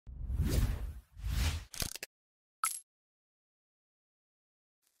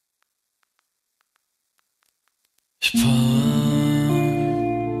싶어.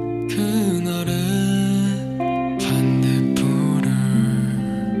 그날의 반딧불을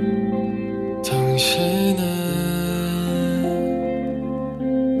당신의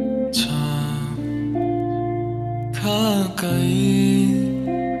저 가까이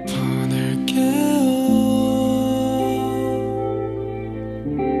보낼게요.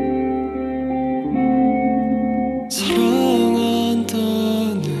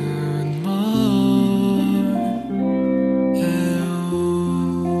 사랑한다는 말이에요.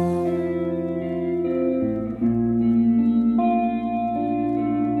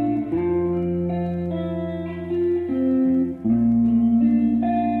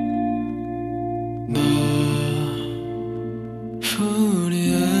 나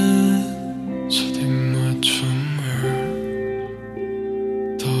우리의 초딩맞춤을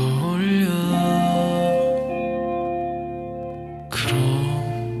떠올려. 그럼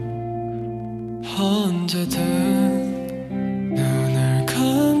언제든 눈을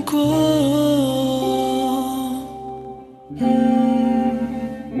감고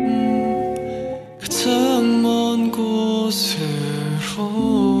가장 먼 곳으로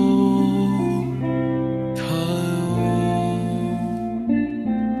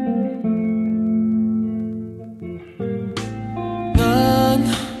난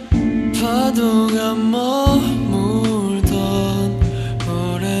파도가 머물던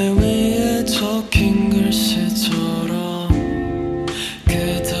모래 위에 적힌 글씨처럼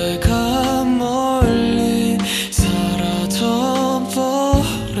그대가 멀리 사라져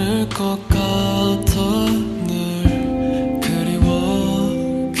버릴 것 같아. 늘 그리워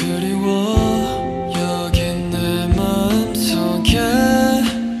여기 내 마음속에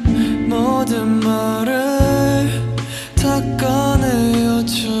모든 말을 다 꺼내어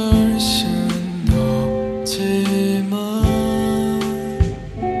줄 순 없지만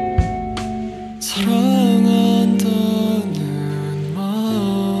사랑한다는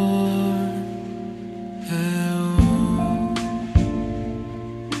말이에요.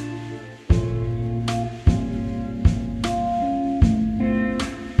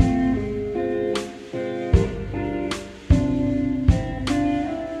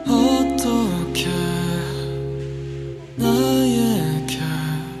 어떻게 나에게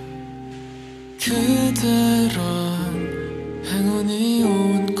그대란 행운이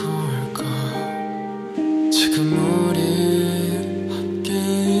온 걸까? 지금 우리 함께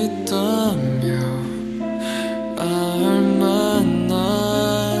있다면 얼마나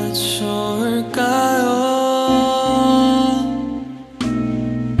좋을까요?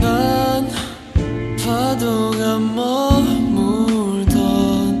 난 파도가 머물던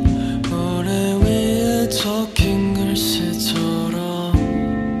모래 위에 적힌 글씨처럼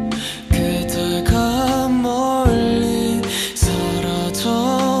그대가 멀리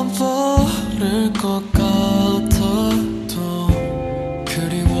사라져 버릴 것 같아. 또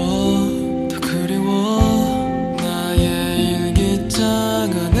그리워 나의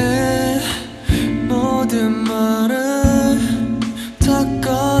일기장 안에 모든 말을 다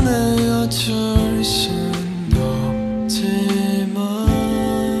꺼내어 줄 순 없지만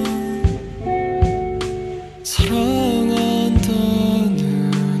사랑한다는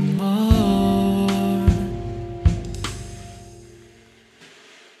말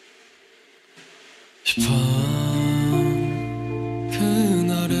싶어.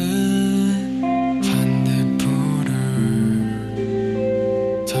 그날의 반딧불을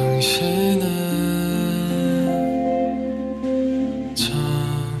당신의 저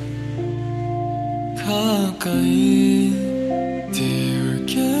가까이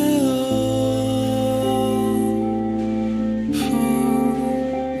띄울게요.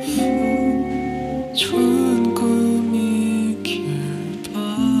 좋은 꿈이 길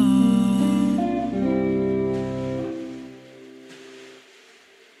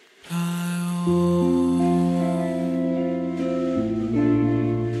바라요.